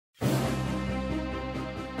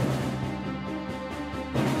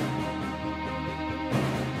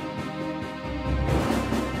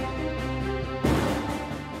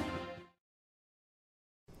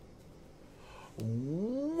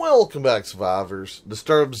Welcome back, survivors.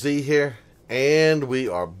 Disturbed Z here, and we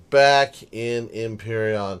are back in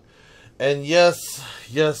Empyrean. And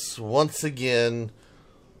yes, once again,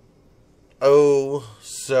 oh,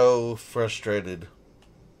 so frustrated.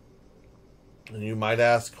 And you might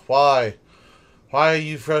ask, why? Why are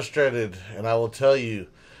you frustrated? And I will tell you.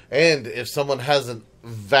 And if someone has a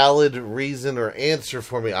valid reason or answer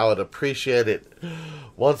for me, I would appreciate it.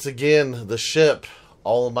 Once again, the ship,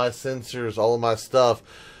 all of my sensors, all of my stuff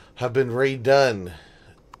have been redone.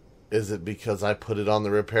 Is it because I put it on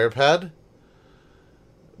the repair pad?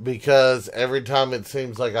 Because every time it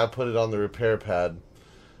seems like I put it on the repair pad,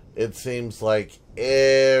 it seems like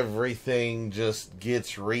everything just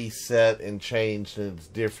gets reset and changed and it's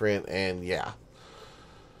different, and yeah.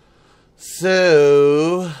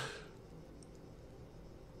 So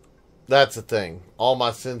that's the thing. All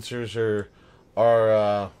my sensors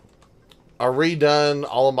are redone.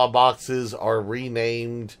 All of my boxes are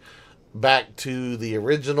renamed back to the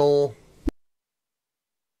original.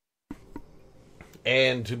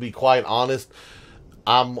 And to be quite honest,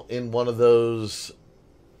 I'm in one of those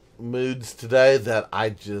moods today that I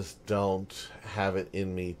just don't have it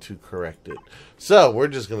in me to correct it. So we're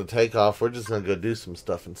just going to take off. We're just going to go do some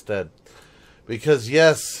stuff instead. Because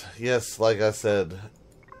yes, like I said.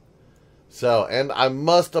 So, and I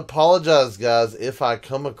must apologize, guys, if I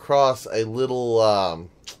come across a little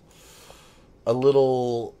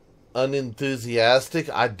unenthusiastic.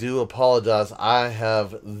 I do apologize. I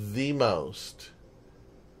have the most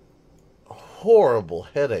horrible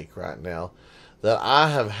headache right now that I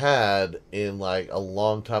have had in like a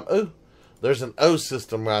long time. Oh, there's an O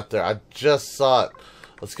system right there. I just saw it.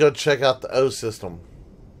 Let's go check out the O system.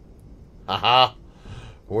 Haha.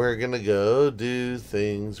 We're gonna go do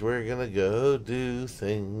things. We're gonna go do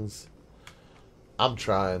things. I'm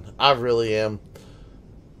trying. I really am.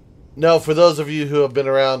 No, for those of you who have been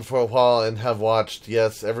around for a while and have watched,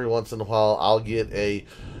 yes, every once in a while I'll get a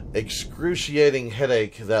excruciating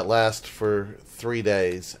headache that lasts for 3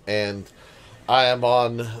 days, and I am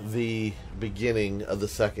on the beginning of the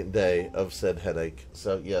second day of said headache.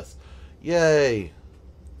 So yes, yay.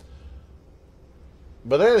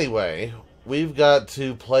 But anyway, we've got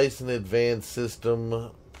to place an advanced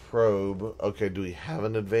system probe. Okay, do we have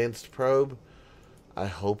an advanced probe? I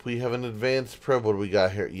hope we have an advanced probe. What do we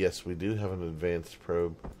got here? Yes, we do have an advanced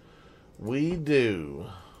probe. We do.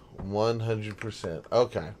 100%.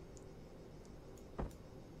 Okay.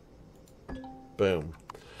 Boom.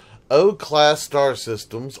 O-class star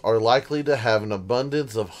systems are likely to have an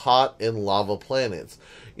abundance of hot and lava planets.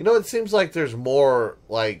 You know, it seems like there's more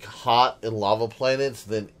like hot and lava planets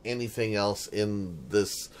than anything else in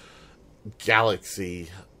this galaxy.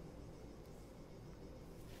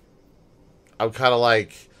 I'm kind of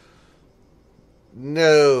like,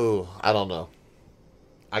 no, I don't know.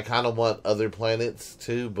 I kind of want other planets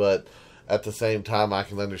too, but at the same time, I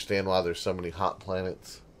can understand why there's so many hot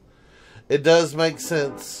planets. It does make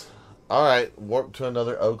sense. Alright, warp to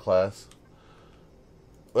another O-class.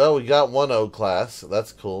 Well, we got one O-class.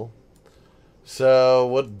 That's cool. So,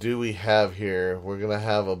 what do we have here? We're going to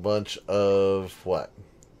have a bunch of what?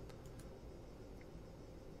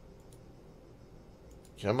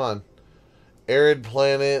 Come on. Arid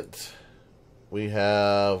planet. We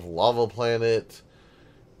have lava planet.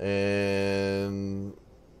 And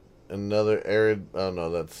another arid. Oh, no,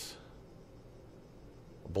 that's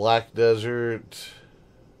black desert.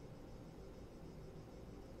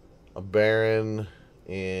 A barren.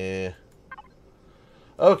 Yeah.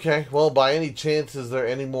 Okay, well, by any chance, is there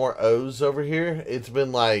any more O's over here? It's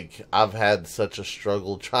been like, I've had such a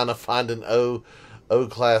struggle trying to find an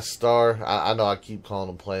O-class star. I know I keep calling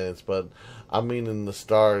them planets, but I mean in the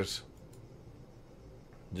stars.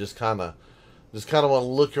 Just kind of want to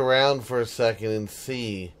look around for a second and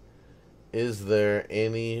see, is there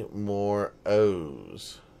any more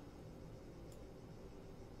O's?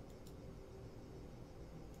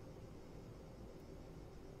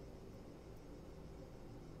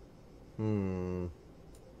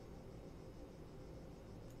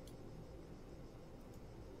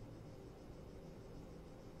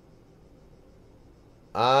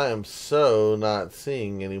 I am so not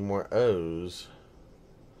seeing any more O's.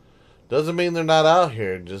 Doesn't mean they're not out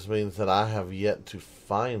here. It just means that I have yet to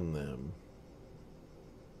find them.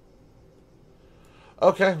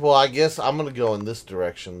 Okay, well, I guess I'm going to go in this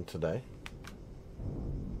direction today.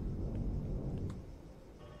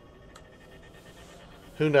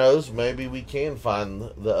 Who knows? Maybe we can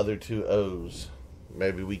find the other two O's.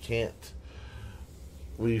 Maybe we can't.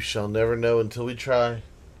 We shall never know until we try.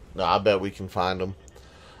 No, I bet we can find them.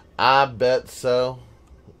 I bet so.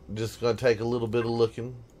 Just going to take a little bit of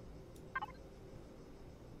looking.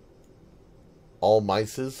 All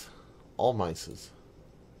mices? All mices.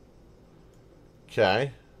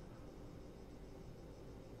 Okay.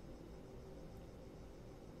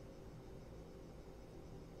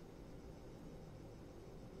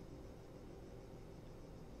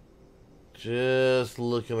 Just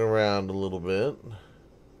looking around a little bit.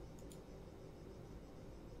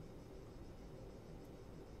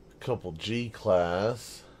 Couple G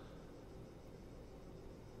class.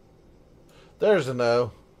 There's an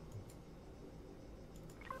O.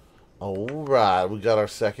 Alright, we got our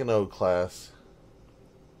second O class.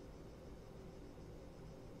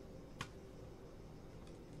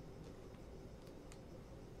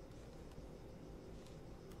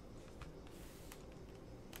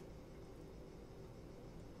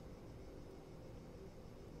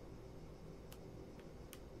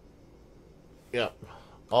 Yep.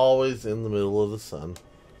 Always in the middle of the sun.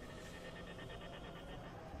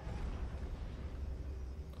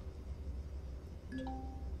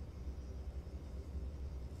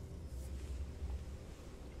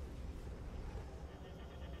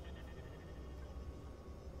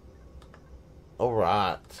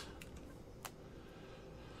 Alright.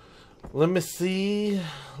 Let me see.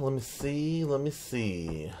 Let me see. Let me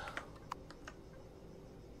see.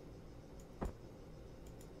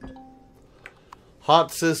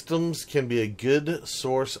 Hot systems can be a good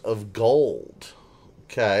source of gold.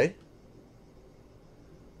 Okay.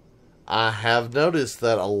 I have noticed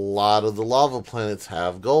that a lot of the lava planets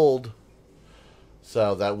have gold.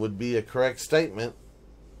 So that would be a correct statement.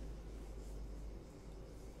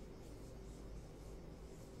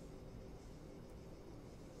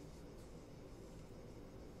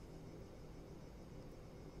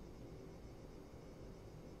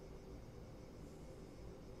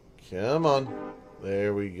 Come on.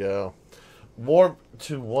 There we go. Warp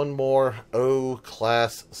to one more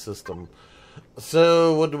O-class system.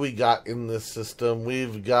 So, what do we got in this system?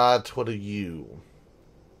 We've got, what are you?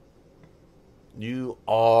 You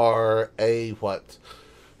are a what?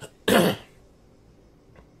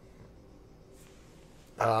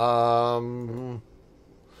 Oh,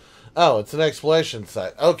 it's an exploration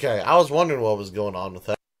site. Okay, I was wondering what was going on with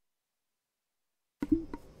that.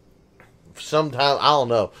 Sometimes, I don't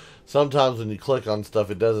know. Sometimes when you click on stuff,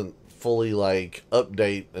 it doesn't fully, like,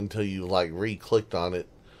 update until you, like, re-clicked on it.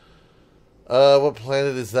 What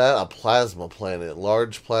planet is that? A plasma planet.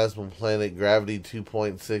 Large plasma planet, gravity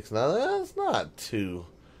 2.6. Now, that's not too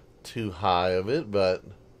high of it, but...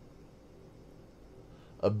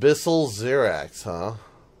 Abyssal Xerax, huh?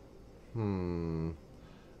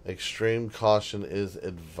 Extreme caution is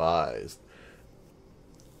advised.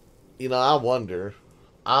 You know, I wonder.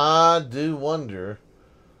 I do wonder.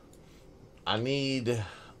 I need to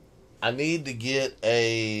get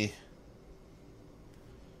a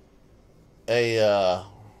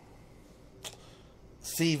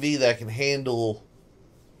CV that can handle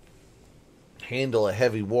a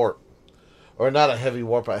heavy warp. Or not a heavy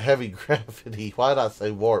warp, a heavy gravity. Why did I say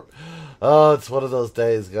warp? Oh, it's one of those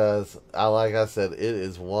days, guys. Like I said, it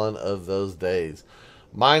is one of those days.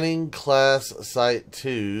 Mining class site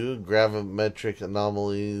 2, gravimetric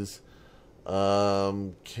anomalies.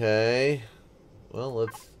 Okay. Well,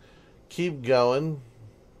 let's keep going.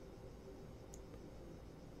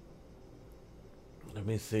 Let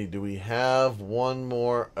me see. Do we have one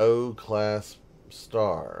more O class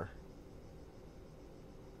star?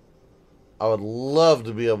 I would love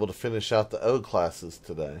to be able to finish out the O classes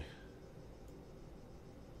today.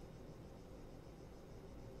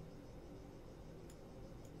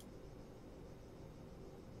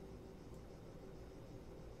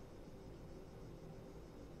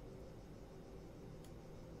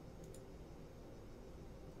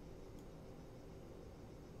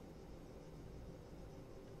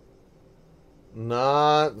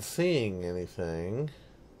 Not seeing anything.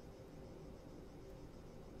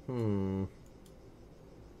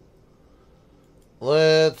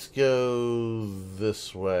 Let's go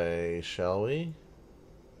this way, shall we?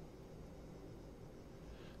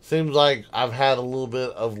 Seems like I've had a little bit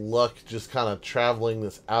of luck just kind of traveling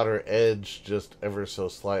this outer edge just ever so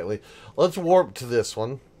slightly. Let's warp to this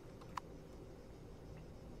one.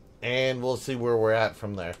 And we'll see where we're at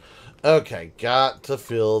from there. Okay, got to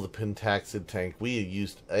fill the pentaxid tank. We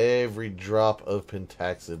used every drop of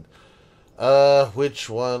pentaxid. Which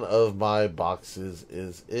one of my boxes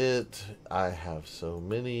is it? I have so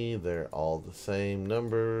many. They're all the same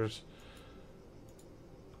numbers.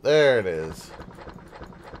 There it is.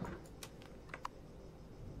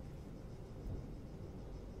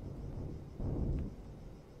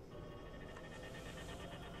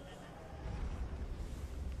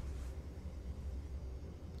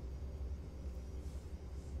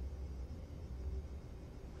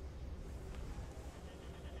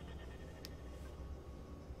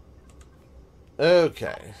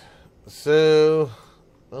 Okay. So,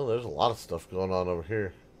 well, there's a lot of stuff going on over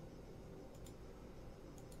here.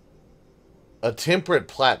 A temperate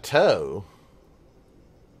plateau?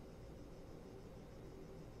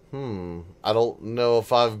 I don't know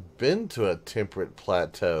if I've been to a temperate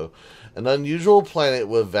plateau. An unusual planet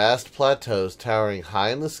with vast plateaus towering high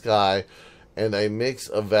in the sky and a mix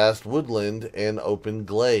of vast woodland and open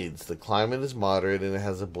glades. The climate is moderate and it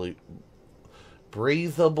has a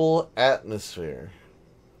breathable atmosphere.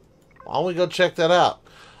 Why don't we go check that out?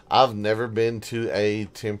 I've never been to a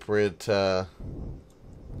temperate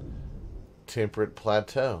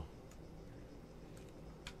plateau.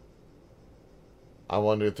 I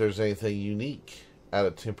wonder if there's anything unique at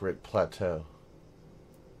a temperate plateau.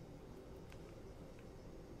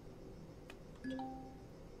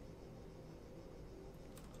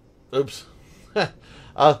 Oops. I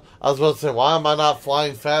was about to say, why am I not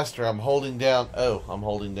flying faster? I'm holding down... Oh, I'm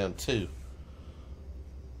holding down 2.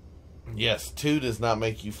 Yes, 2 does not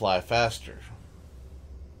make you fly faster.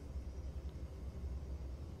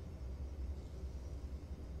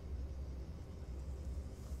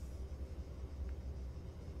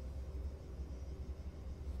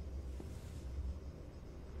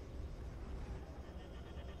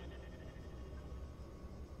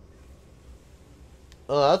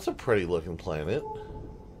 Oh, that's a pretty looking planet.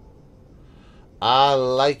 I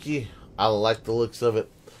like you. I like the looks of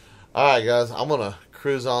it. Alright, guys. I'm going to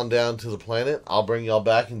cruise on down to the planet. I'll bring y'all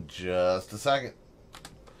back in just a second.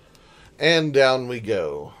 And down we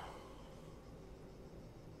go.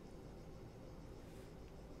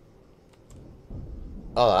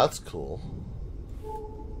 Oh, that's cool.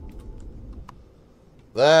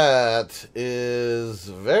 That is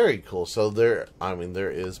very cool. So there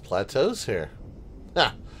is plateaus here.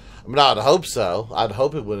 I mean, I'd hope so. I'd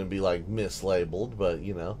hope it wouldn't be like mislabeled, but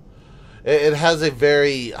you know, it has a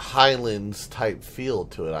very Highlands type feel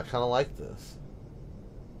to it. I kind of like this.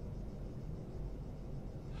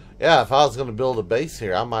 Yeah, if I was going to build a base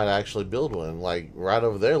here, I might actually build one. Like right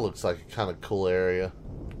over there looks like a kind of cool area.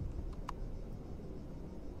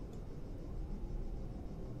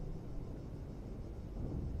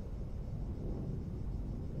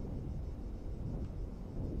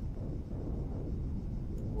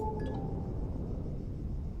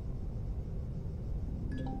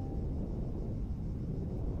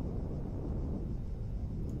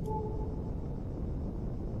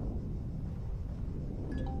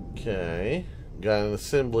 Okay, got an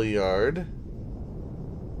assembly yard.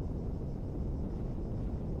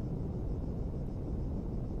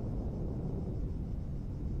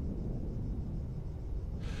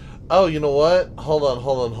 Oh, you know what? Hold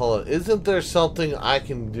on. Isn't there something I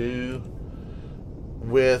can do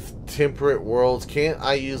with temperate worlds? Can't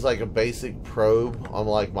I use like a basic probe on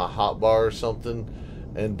like my hotbar or something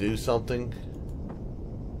and do something?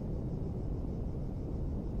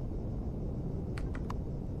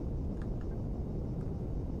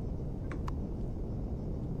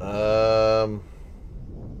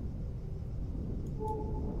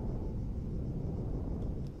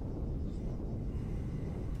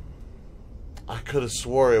 I could have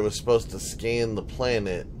swore it was supposed to scan the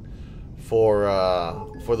planet for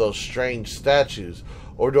those strange statues,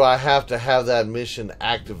 or do I have to have that mission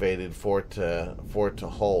activated for it to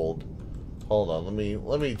hold? Hold on,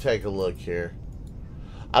 let me take a look here.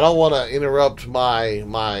 I don't want to interrupt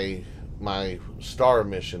my star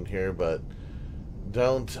mission here, but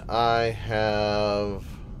don't I have...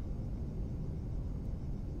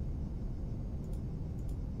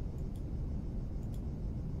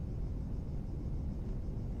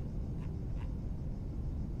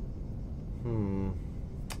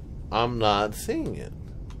 I'm not seeing it.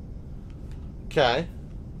 Okay.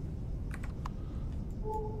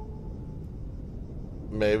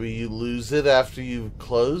 Maybe you lose it after you've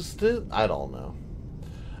closed it? I don't know.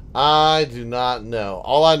 I do not know.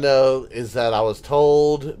 All I know is that I was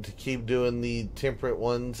told to keep doing the temperate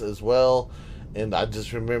ones as well. And I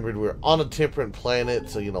just remembered we're on a temperate planet,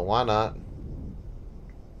 so you know, why not?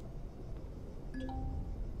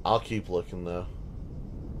 I'll keep looking though.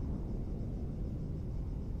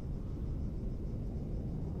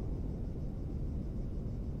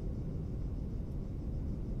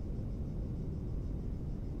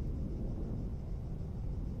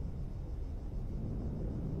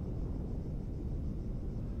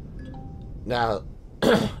 Now,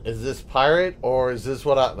 is this pirate or is this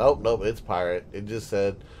what I... Nope, it's pirate. It just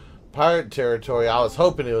said pirate territory. I was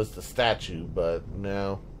hoping it was the statue, but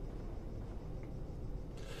no.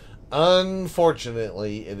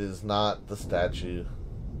 Unfortunately, it is not the statue.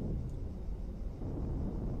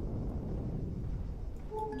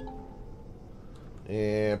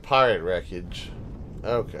 Yeah, pirate wreckage.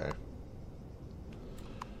 Okay.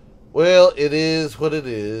 Well, it is what it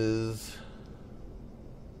is.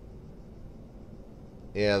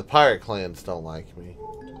 Yeah, the pirate clans don't like me.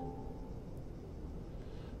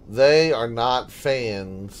 They are not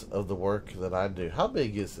fans of the work that I do. How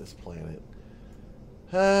big is this planet?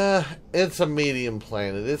 It's a medium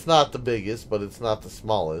planet. It's not the biggest, but it's not the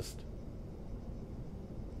smallest.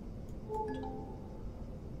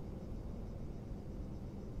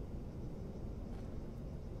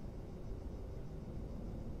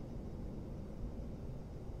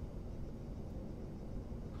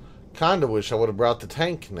 Kinda wish I would have brought the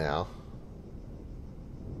tank now.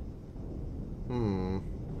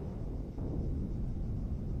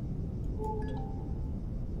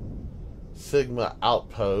 Sigma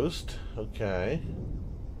outpost. Okay.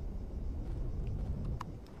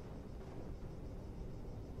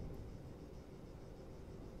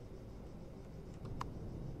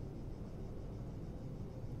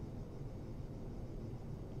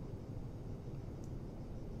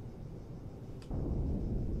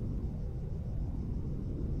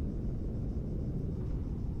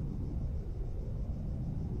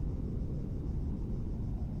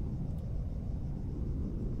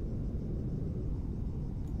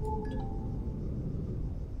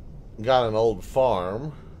 Got an old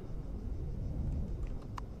farm.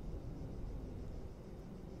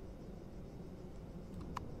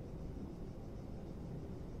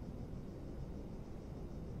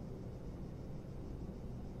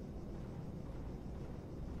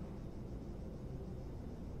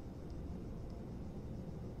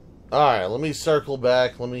 Alright, let me circle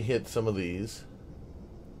back. Let me hit some of these.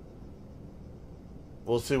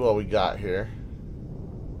 We'll see what we got here.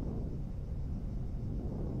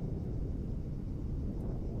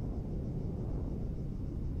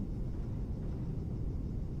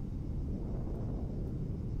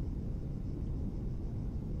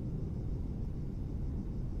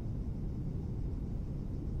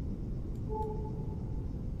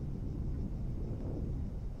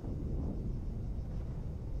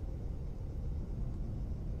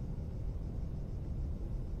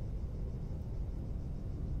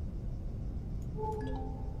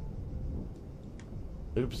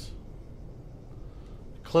 Oops.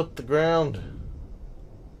 Clip the ground.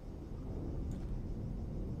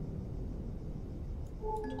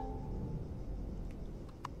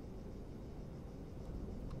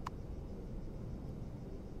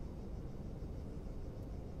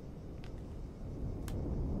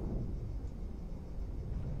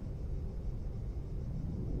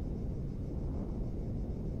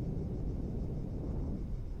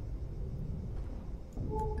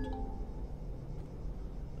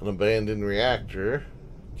 An abandoned reactor.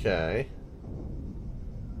 Okay.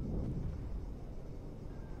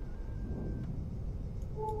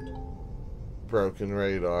 Broken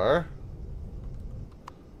radar.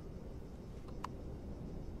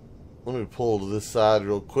 Let me pull to this side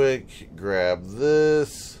real quick. Grab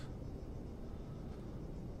this.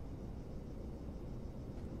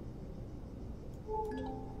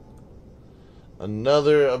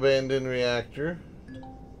 Another abandoned reactor.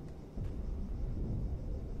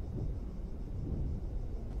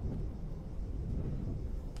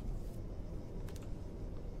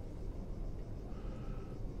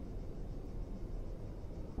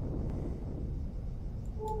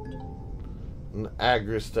 An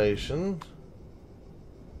agri station.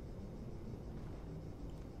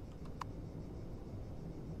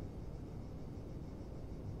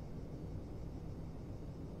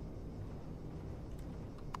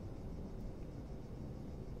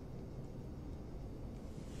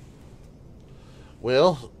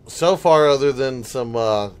 Well, so far, other than some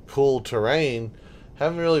cool terrain,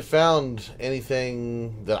 haven't really found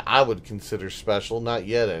anything that I would consider special. Not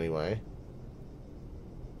yet, anyway.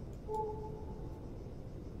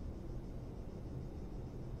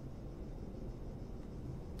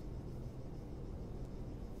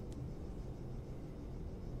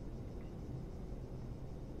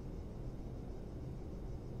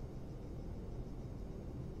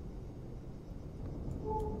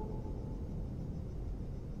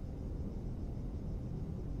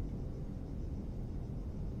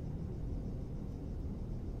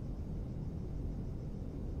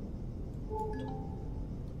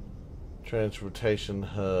 Transportation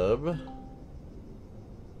hub.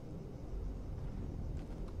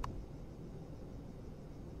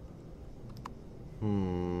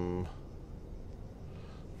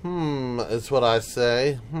 Is what I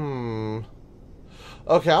say.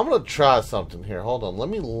 Okay, I'm gonna try something here. Hold on, let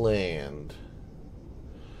me land.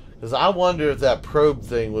 Because I wonder if that probe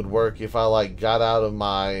thing would work if I, like, got out of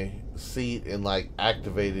my seat and like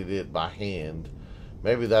activated it by hand.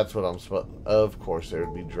 Maybe that's what I'm supposed. Of course, there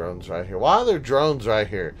would be drones right here. Why are there drones right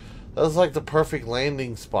here? That was like the perfect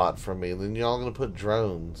landing spot for me. Then y'all gonna put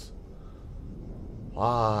drones?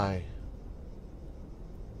 Why?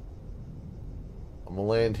 I'm gonna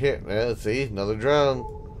land here. Let's see, another drone.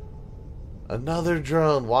 Another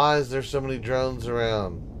drone. Why is there so many drones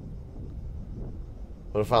around?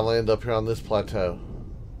 What if I land up here on this plateau?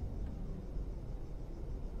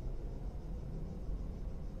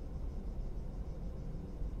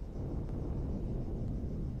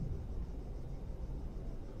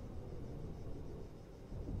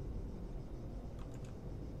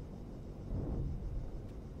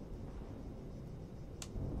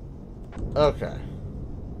 Okay.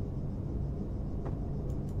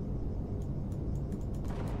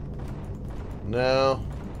 No.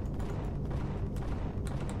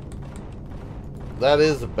 That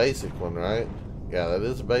is a basic one, right? Yeah, that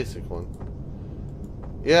is a basic one.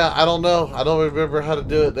 Yeah, I don't know. I don't remember how to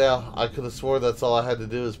do it now. I could have swore that's all I had to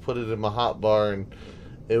do is put it in my hotbar and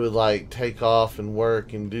it would like take off and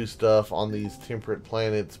work and do stuff on these temperate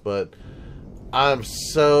planets, but I'm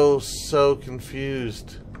so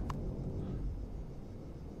confused.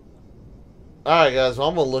 Alright guys, well,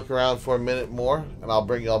 I'm going to look around for a minute more and I'll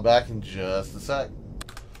bring y'all back in just a sec.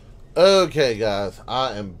 Okay guys,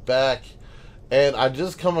 I am back and I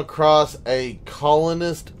just come across a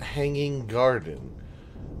colonist hanging garden.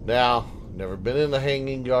 Now, never been in a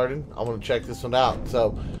hanging garden. I'm going to check this one out.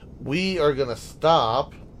 So, we are going to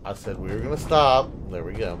stop. I said we were going to stop. There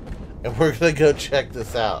we go. And we're going to go check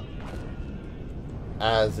this out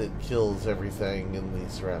as it kills everything in the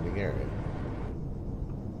surrounding area.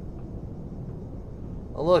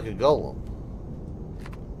 Oh look, a golem.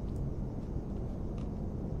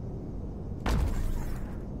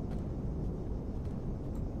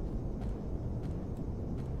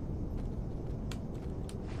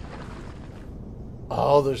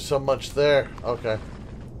 Oh, there's so much there. Okay.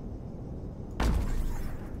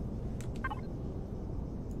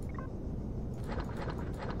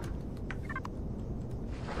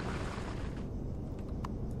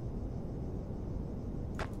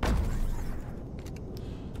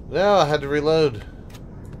 No, I had to reload.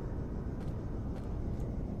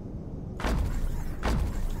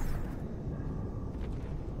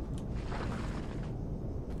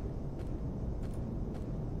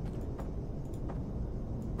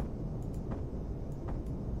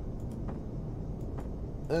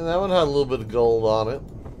 And that one had a little bit of gold on it.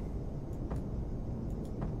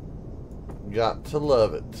 Got to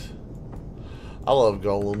love it. I love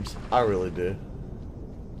golems. I really do.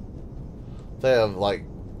 They have like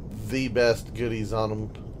the best goodies on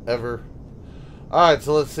them ever. Alright,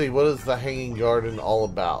 so let's see. What is the hanging garden all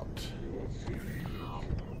about?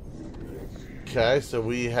 Okay, so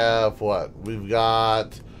we have what? We've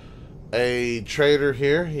got a trader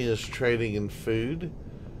here. He is trading in food.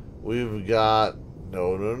 We've got...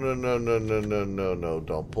 No.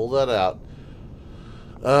 Don't pull that out.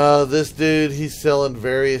 This dude, he's selling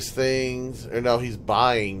various things. Or no, he's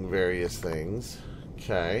buying various things.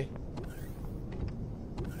 Okay.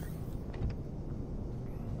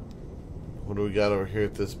 What do we got over here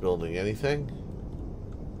at this building? Anything?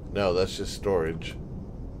 No, that's just storage.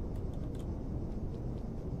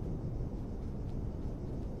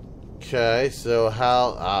 Okay, so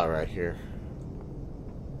how... Ah, right here.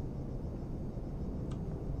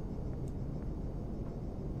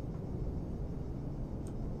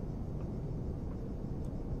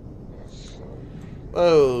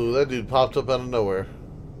 Oh, that dude popped up out of nowhere.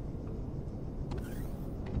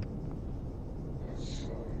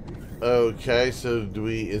 Okay, so do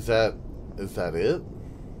we... Is that it?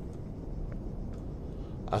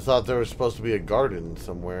 I thought there was supposed to be a garden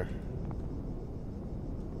somewhere.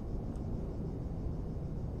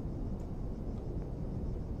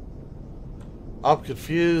 I'm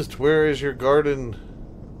confused. Where is your garden?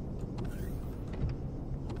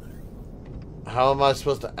 How am I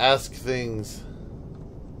supposed to ask things?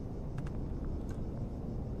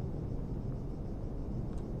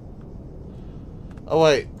 Oh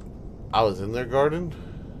wait, I was in their garden?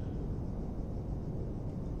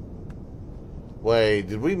 Wait,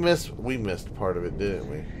 did we miss... We missed part of it, didn't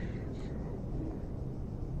we?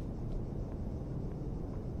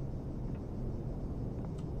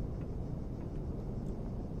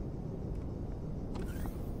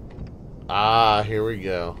 Ah, here we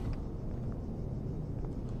go.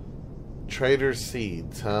 Trader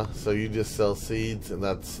seeds, huh? So you just sell seeds and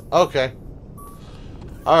that's... Okay.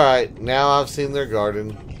 Alright, now I've seen their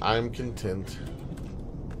garden. I'm content.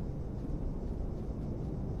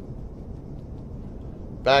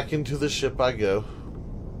 Back into the ship I go.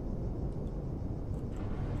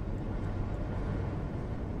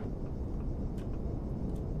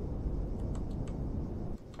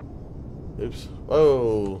 Oops.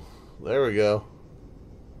 Whoa. There we go.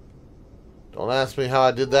 Don't ask me how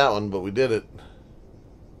I did that one, but we did it.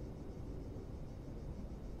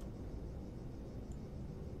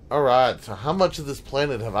 Alright, so how much of this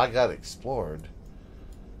planet have I got explored?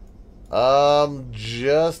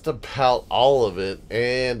 Just about all of it,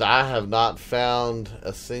 and I have not found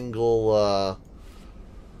a single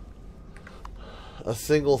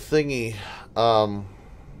thingy.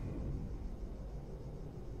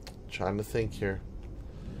 Trying to think here.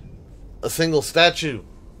 A single statue.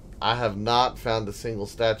 I have not found a single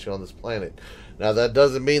statue on this planet. Now, that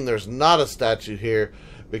doesn't mean there's not a statue here,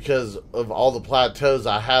 because of all the plateaus.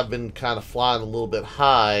 I have been kind of flying a little bit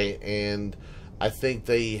high, and I think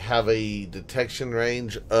they have a detection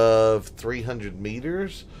range of 300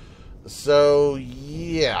 meters. So,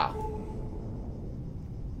 yeah.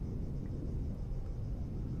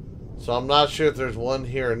 So I'm not sure if there's one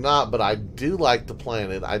here or not, but I do like the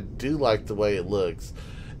planet. I do like the way it looks.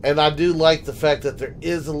 And I do like the fact that there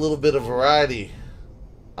is a little bit of variety.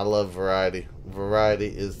 I love variety. Variety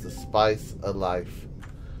is the spice of life.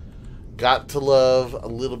 Got to love a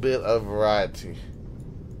little bit of variety.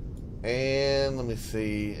 And let me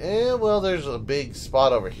see. Well, there's a big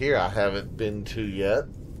spot over here I haven't been to yet.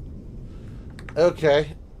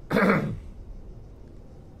 Okay.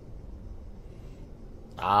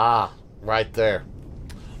 Ah, right there.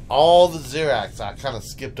 All the Xerax. I kind of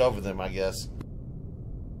skipped over them, I guess.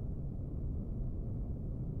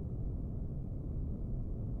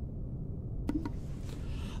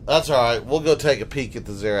 That's alright. We'll go take a peek at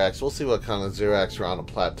the Xerax. We'll see what kind of Xerax are on a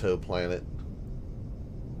plateau planet.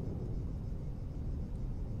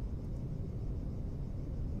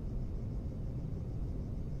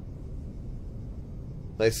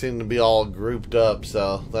 They seem to be all grouped up,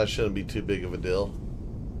 so that shouldn't be too big of a deal.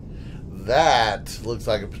 That looks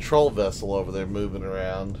like a patrol vessel over there moving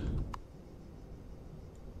around.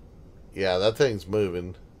 Yeah, that thing's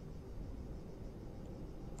moving.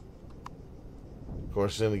 Of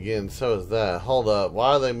course, then again, so is that. Hold up.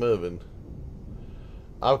 Why are they moving?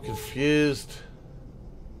 I'm confused.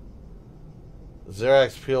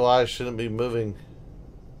 Xerax POI shouldn't be moving.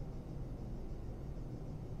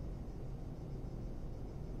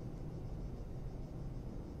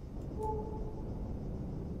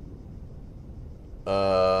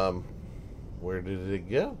 Where did it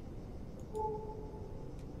go?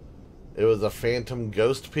 It was a phantom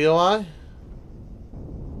ghost POI?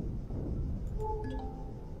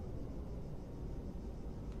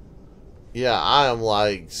 Yeah, I am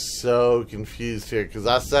like so confused here, because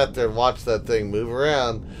I sat there and watched that thing move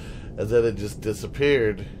around and then it just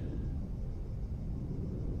disappeared.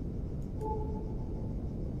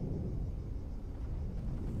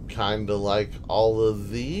 Kinda like all of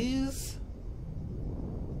these.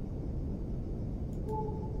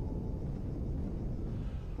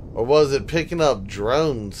 Or was it picking up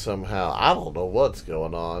drones somehow? I don't know what's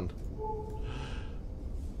going on.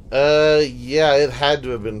 Yeah, it had to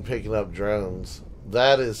have been picking up drones.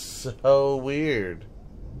 That is so weird.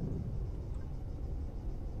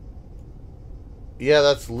 Yeah,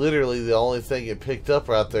 that's literally the only thing it picked up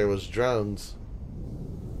right there was drones.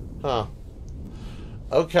 Huh.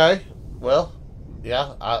 Okay. Well,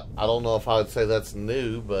 yeah, I don't know if I would say that's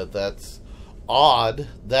new, but that's odd.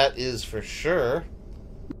 That is for sure.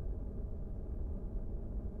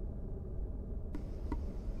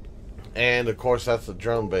 And, of course, that's the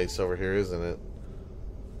drone base over here, isn't it?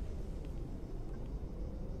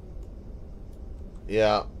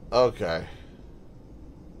 Yeah, okay.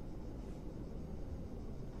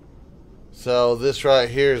 So, this right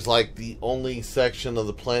here is like the only section of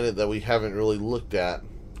the planet that we haven't really looked at.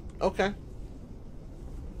 Okay.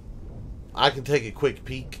 I can take a quick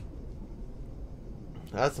peek.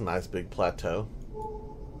 That's a nice big plateau.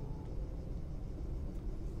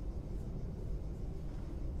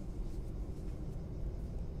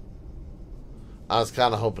 I was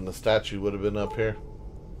kind of hoping the statue would have been up here.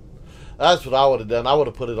 That's what I would have done. I would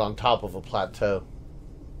have put it on top of a plateau.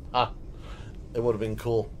 Ah, it would have been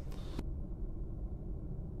cool.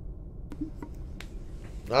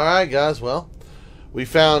 Alright, guys. Well, we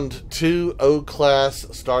found 2 O-class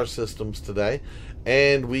star systems today.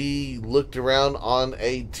 And we looked around on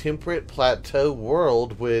a temperate plateau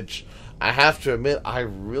world, which I have to admit, I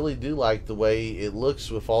really do like the way it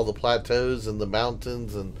looks with all the plateaus and the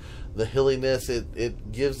mountains and the hilliness.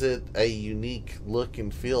 It gives it a unique look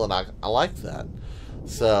and feel, and I like that.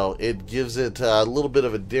 So it gives it a little bit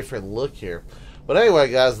of a different look here. But anyway,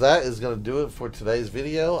 guys, that is going to do it for today's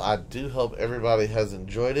video. I do hope everybody has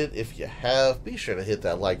enjoyed it. If you have, be sure to hit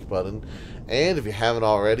that like button. And if you haven't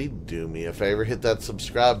already, do me a favor, hit that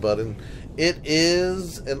subscribe button. It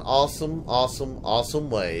is an awesome, awesome, awesome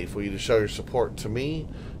way for you to show your support to me,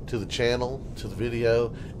 to the channel, to the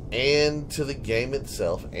video, and to the game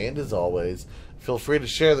itself. And as always, feel free to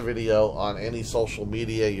share the video on any social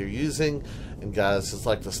media you're using. And guys, just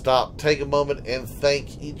like to stop, take a moment, and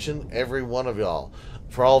thank each and every one of y'all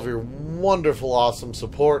for all of your wonderful, awesome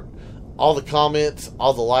support, all the comments,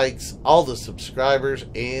 all the likes, all the subscribers,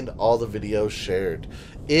 and all the videos shared.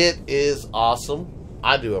 It is awesome.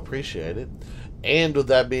 I do appreciate it. And with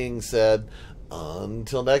that being said,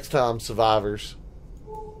 until next time, survivors,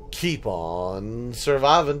 keep on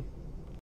surviving.